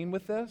disagreeing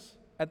with this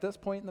at this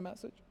point in the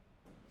message.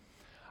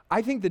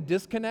 I think the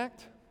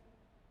disconnect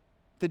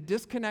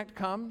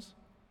comes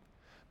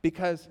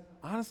because,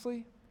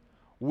 honestly,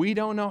 we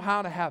don't know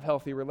how to have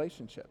healthy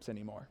relationships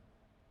anymore.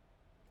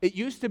 It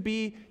used to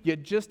be you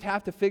just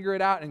have to figure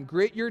it out and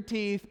grit your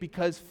teeth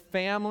because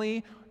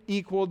family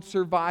equaled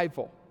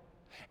survival.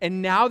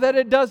 And now that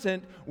it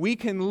doesn't, we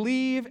can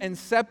leave and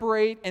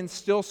separate and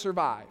still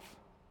survive.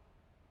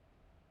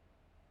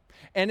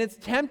 And it's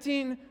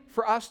tempting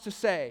for us to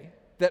say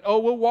that, oh,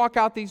 we'll walk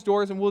out these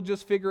doors and we'll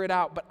just figure it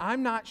out. But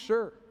I'm not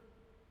sure.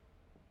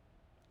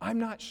 I'm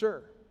not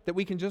sure that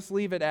we can just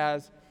leave it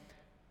as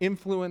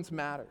influence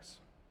matters.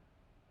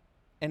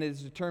 And it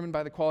is determined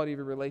by the quality of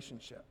your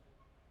relationship.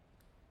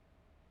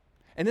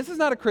 And this is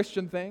not a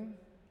Christian thing.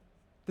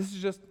 This is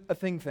just a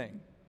thing.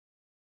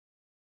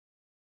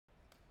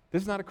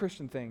 This is not a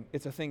Christian thing.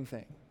 It's a thing.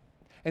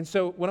 And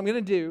so what I'm going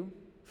to do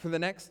for the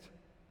next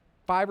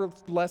 5 or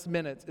less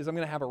minutes is I'm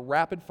going to have a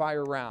rapid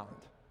fire round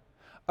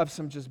of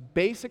some just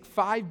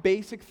five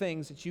basic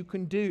things that you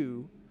can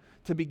do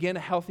to begin a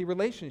healthy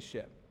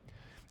relationship.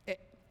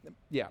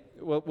 Yeah,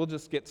 we'll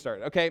just get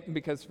started, okay?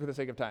 Because for the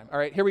sake of time. All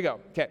right, here we go.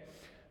 Okay,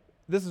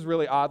 this is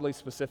really oddly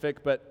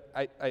specific, but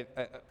I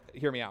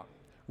hear me out.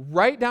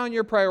 Write down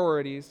your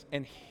priorities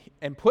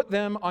and put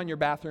them on your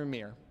bathroom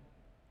mirror.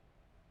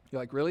 You're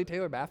like, really,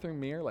 Taylor,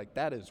 bathroom mirror? Like,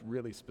 that is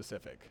really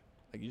specific.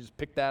 Like, you just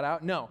pick that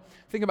out? No.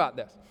 Think about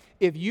this.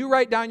 If you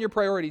write down your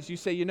priorities, you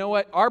say, you know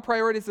what, our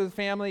priorities as a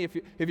family,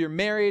 if you're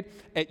married,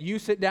 you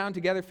sit down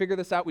together, figure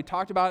this out. We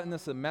talked about it in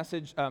this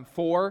message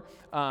 4,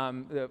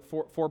 the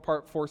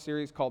four-part 4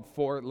 series called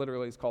 4,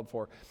 literally it's called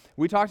 4.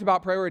 We talked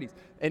about priorities.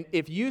 And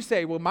if you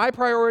say, well, my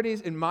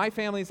priorities in my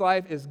family's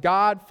life is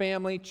God,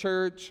 family,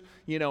 church,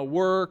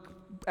 work,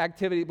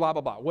 activity, blah,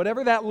 blah, blah.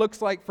 Whatever that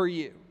looks like for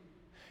you,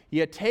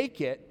 you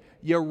take it,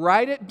 you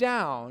write it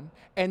down,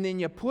 and then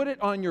you put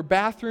it on your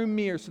bathroom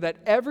mirror so that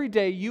every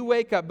day you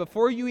wake up,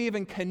 before you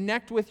even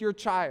connect with your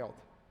child,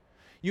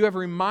 you have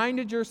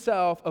reminded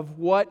yourself of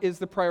what is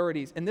the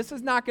priorities. And this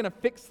is not going to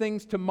fix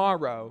things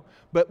tomorrow,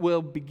 but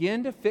will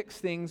begin to fix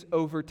things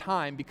over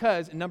time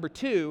because, number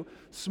 2,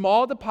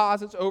 small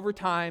deposits over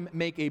time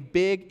make a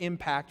big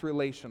impact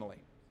relationally.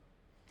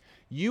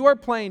 You are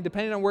playing,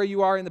 depending on where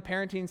you are in the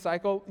parenting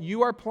cycle,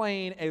 you are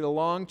playing a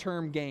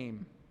long-term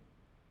game,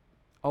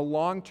 a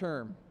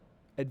long-term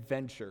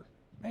adventure,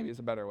 maybe is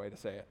a better way to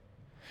say it.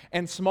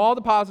 And small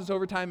deposits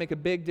over time make a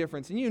big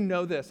difference. And you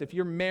know this. If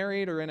you're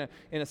married or in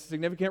a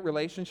significant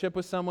relationship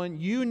with someone,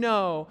 you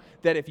know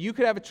that if you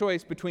could have a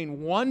choice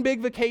between one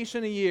big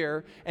vacation a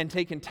year and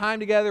taking time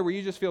together where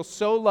you just feel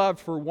so loved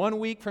for 1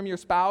 week from your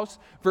spouse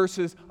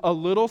versus a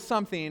little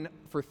something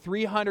for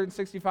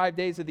 365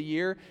 days of the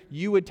year,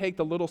 you would take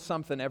the little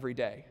something every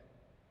day.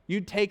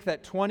 You'd take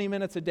that 20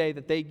 minutes a day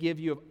that they give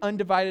you of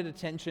undivided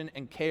attention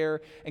and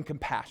care and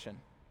compassion.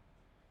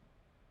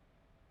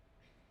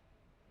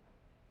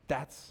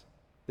 That's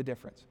the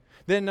difference.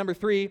 Then number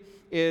 3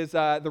 is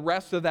the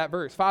rest of that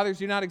verse. Fathers,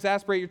 do not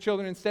exasperate your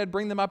children. Instead,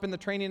 bring them up in the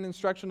training and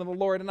instruction of the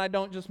Lord. And I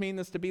don't just mean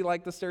this to be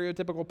like the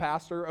stereotypical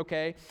pastor,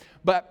 okay?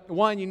 But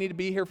 1, you need to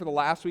be here for the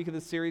last week of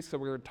this series, so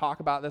we're going to talk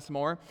about this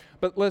more.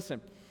 But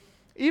listen,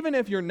 even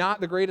if you're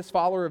not the greatest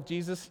follower of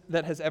Jesus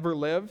that has ever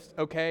lived,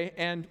 okay,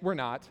 and we're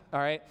not,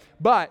 all right,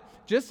 but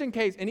just in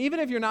case, and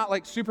even if you're not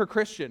like super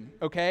Christian,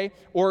 okay,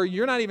 or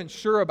you're not even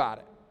sure about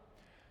it,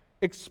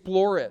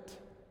 explore it.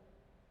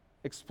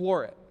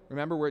 Explore it.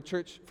 Remember, we're a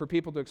church for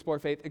people to explore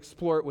faith.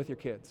 Explore it with your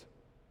kids.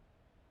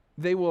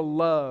 They will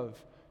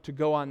love to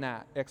go on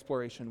that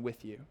exploration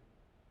with you.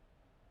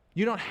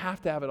 You don't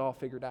have to have it all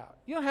figured out.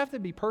 You don't have to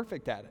be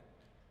perfect at it.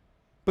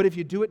 But if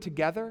you do it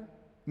together,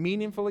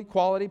 meaningfully,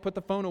 quality, put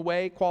the phone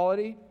away,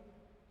 quality,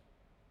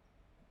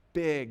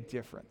 big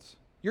difference.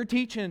 You're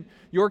teaching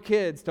your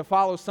kids to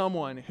follow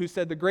someone who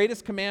said the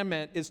greatest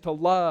commandment is to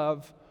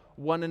love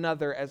one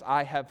another as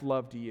I have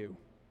loved you.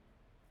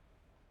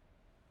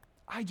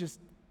 I just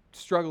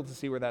struggle to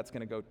see where that's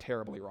going to go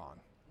terribly wrong.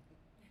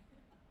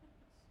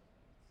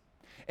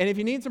 And if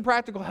you need some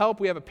practical help,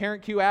 we have a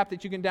Parent Q app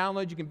that you can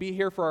download. You can be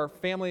here for our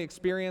family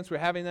experience. We're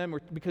having them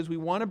because we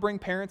want to bring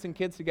parents and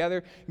kids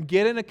together.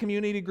 Get in a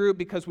community group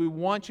because we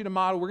want you to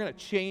model. We're going to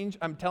change.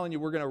 I'm telling you,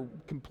 we're going to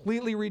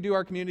completely redo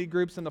our community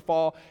groups in the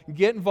fall.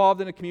 Get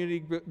involved in a community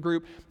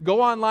group.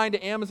 Go online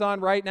to Amazon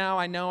right now.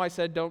 I know I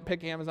said don't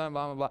pick Amazon,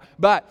 blah, blah, blah.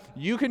 But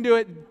you can do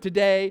it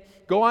today.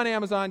 Go on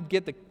Amazon.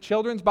 Get the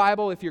children's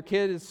Bible if your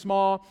kid is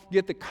small.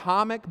 Get the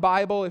comic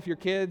Bible if your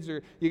kids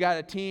or you got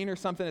a teen or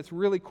something. It's a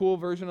really cool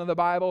version of the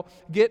Bible.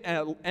 Get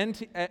an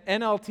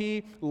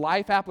NLT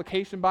Life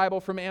Application Bible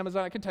from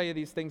Amazon. I can tell you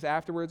these things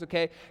afterwards,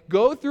 okay?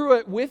 Go through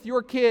it with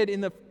your kid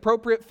in the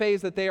appropriate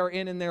phase that they are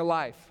in their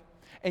life,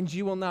 and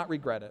you will not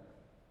regret it.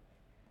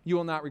 You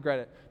will not regret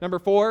it. Number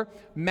 4,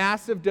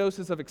 massive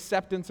doses of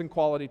acceptance and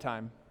quality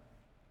time.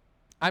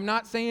 I'm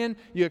not saying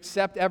you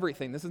accept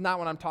everything. This is not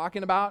what I'm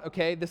talking about,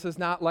 okay? This is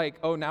not like,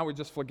 oh, now we're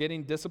just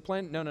forgetting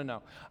discipline.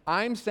 No.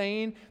 I'm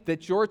saying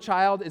that your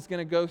child is going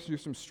to go through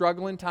some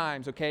struggling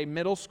times, okay?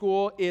 Middle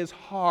school is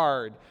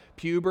hard.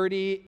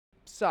 Puberty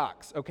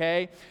sucks,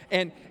 okay?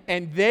 And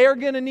they're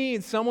going to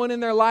need someone in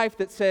their life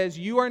that says,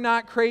 you are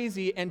not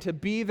crazy, and to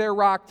be their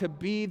rock, to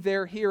be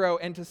their hero,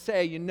 and to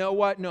say, you know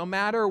what? No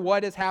matter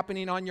what is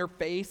happening on your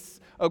face,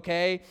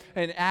 okay,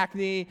 and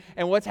acne,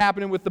 and what's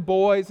happening with the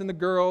boys and the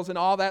girls and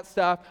all that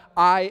stuff,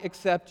 I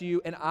accept you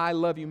and I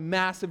love you.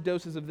 Massive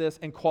doses of this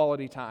and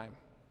quality time.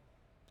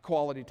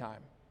 Quality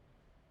time.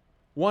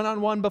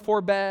 One-on-one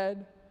before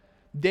bed,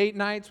 date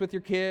nights with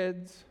your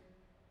kids,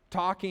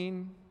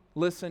 talking,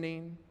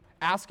 listening,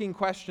 asking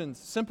questions,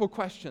 simple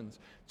questions.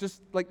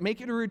 Just like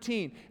make it a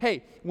routine.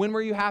 Hey, when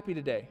were you happy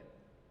today?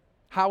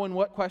 How and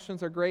what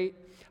questions are great?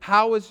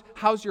 How's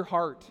your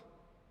heart?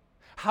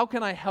 How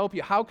can I help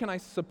you? How can I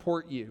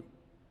support you?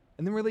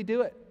 And then really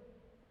do it.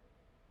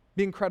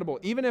 Be incredible.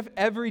 Even if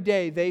every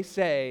day they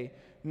say,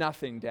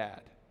 nothing,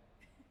 Dad.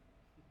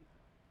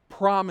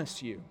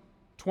 Promise you,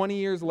 20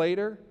 years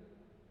later,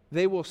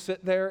 they will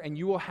sit there and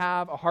you will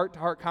have a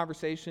heart-to-heart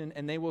conversation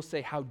and they will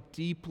say how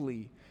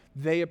deeply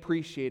they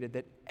appreciated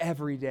that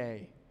every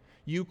day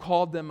you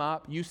called them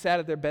up, you sat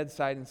at their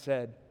bedside and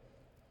said,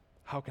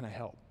 how can I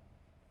help?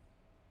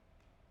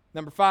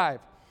 Number 5,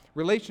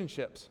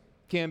 relationships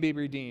can be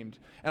redeemed.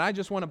 And I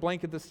just want to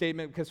blanket this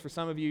statement because for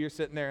some of you, you're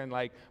sitting there and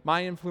like,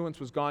 my influence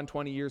was gone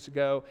 20 years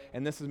ago,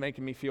 and this is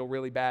making me feel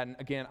really bad. And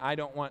again, I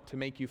don't want to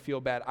make you feel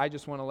bad. I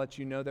just want to let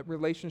you know that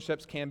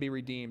relationships can be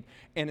redeemed.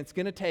 And it's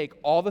going to take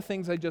all the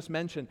things I just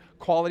mentioned,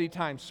 quality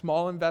time,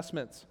 small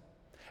investments,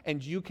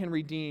 and you can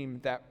redeem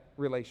that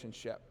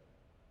relationship.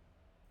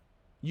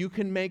 You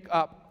can make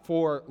up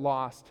for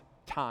lost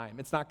time.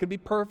 It's not going to be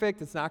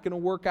perfect. It's not going to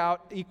work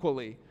out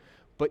equally.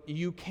 But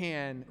you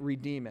can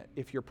redeem it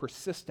if you're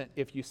persistent,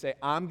 if you say,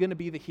 I'm going to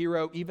be the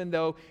hero, even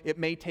though it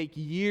may take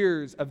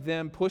years of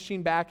them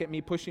pushing back at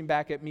me, pushing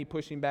back at me,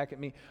 pushing back at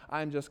me.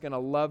 I'm just going to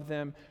love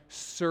them,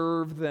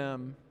 serve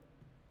them,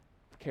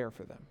 care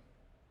for them.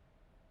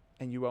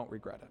 And you won't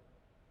regret it.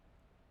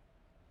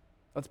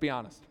 Let's be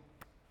honest.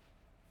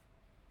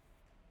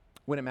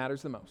 When it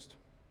matters the most,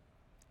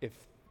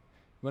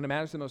 when it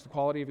matters the most, the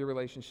quality of your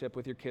relationship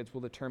with your kids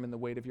will determine the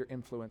weight of your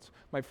influence.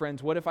 My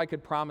friends, what if I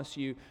could promise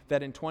you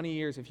that in 20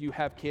 years, if you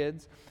have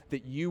kids,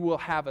 that you will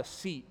have a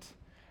seat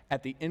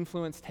at the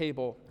influence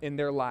table in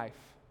their life?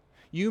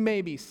 You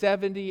may be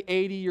 70,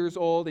 80 years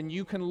old, and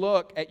you can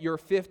look at your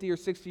 50 or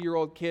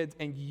 60-year-old kids,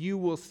 and you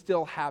will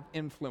still have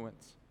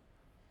influence.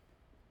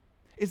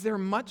 Is there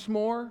much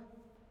more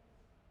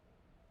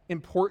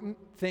important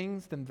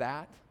things than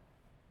that?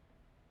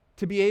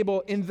 To be able,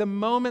 in the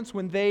moments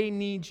when they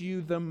need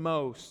you the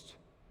most,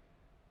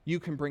 you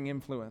can bring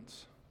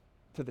influence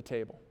to the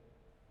table.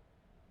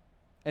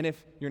 And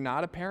if you're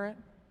not a parent,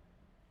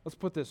 let's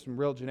put this in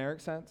real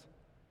generic sense.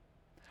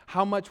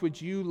 How much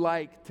would you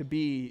like to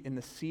be in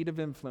the seat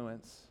of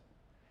influence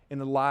in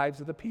the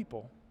lives of the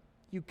people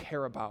you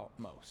care about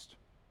most?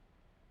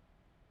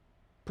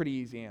 Pretty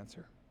easy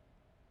answer.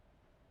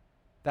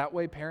 That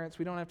way, parents,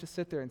 we don't have to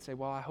sit there and say,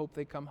 well, I hope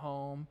they come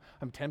home.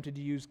 I'm tempted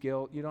to use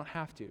guilt. You don't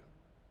have to.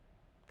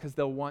 Because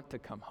they'll want to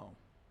come home.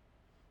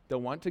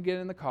 They'll want to get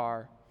in the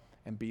car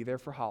and be there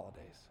for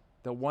holidays.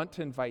 They'll want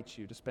to invite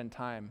you to spend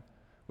time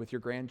with your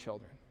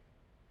grandchildren.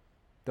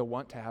 They'll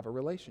want to have a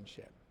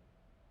relationship.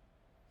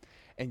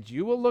 And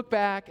you will look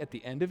back at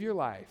the end of your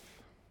life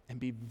and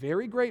be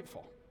very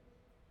grateful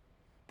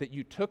that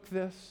you took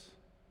this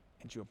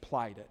and you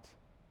applied it.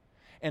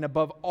 And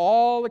above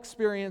all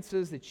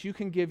experiences that you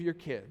can give your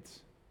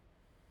kids,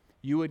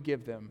 you would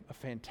give them a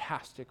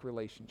fantastic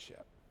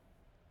relationship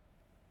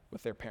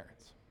with their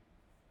parents.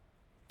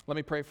 Let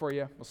me pray for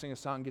you. We'll sing a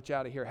song and get you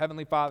out of here.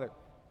 Heavenly Father,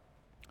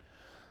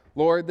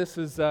 Lord, this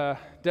is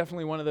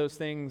definitely one of those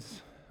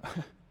things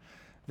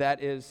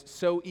that is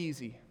so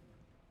easy,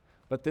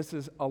 but this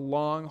is a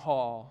long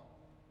haul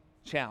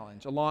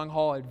challenge, a long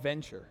haul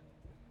adventure.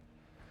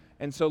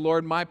 And so,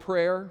 Lord, my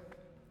prayer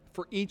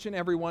for each and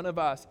every one of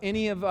us,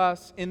 any of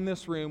us in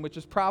this room, which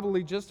is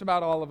probably just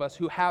about all of us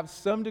who have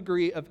some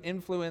degree of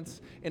influence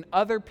in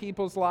other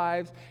people's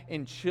lives,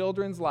 in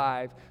children's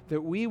lives,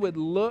 that we would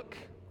look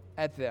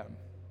at them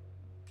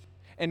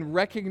and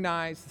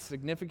recognize the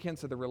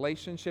significance of the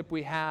relationship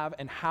we have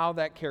and how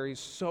that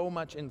carries so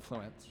much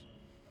influence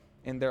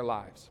in their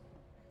lives.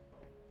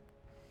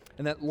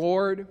 And that,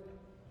 Lord,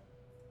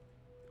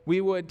 we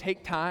would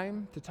take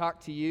time to talk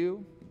to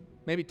you,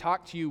 maybe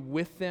talk to you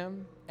with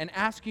them, and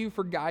ask you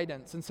for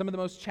guidance in some of the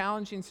most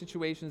challenging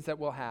situations that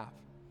we'll have.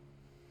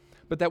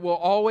 But that we'll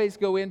always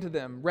go into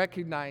them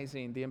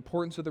recognizing the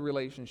importance of the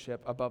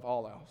relationship above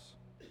all else.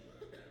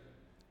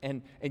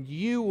 And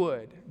you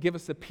would give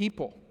us the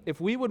people.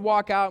 If we would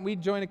walk out and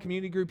we'd join a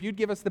community group, you'd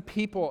give us the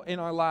people in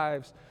our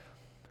lives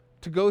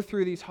to go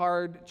through these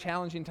hard,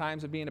 challenging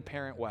times of being a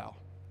parent well.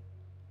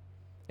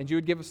 And you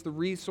would give us the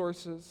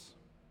resources,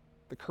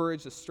 the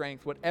courage, the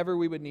strength, whatever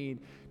we would need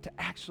to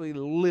actually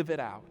live it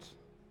out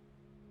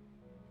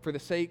for the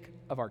sake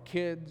of our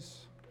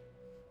kids,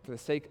 for the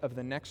sake of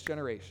the next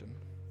generation.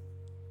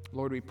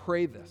 Lord, we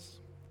pray this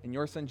in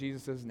your Son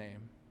Jesus'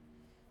 name.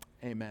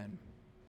 Amen.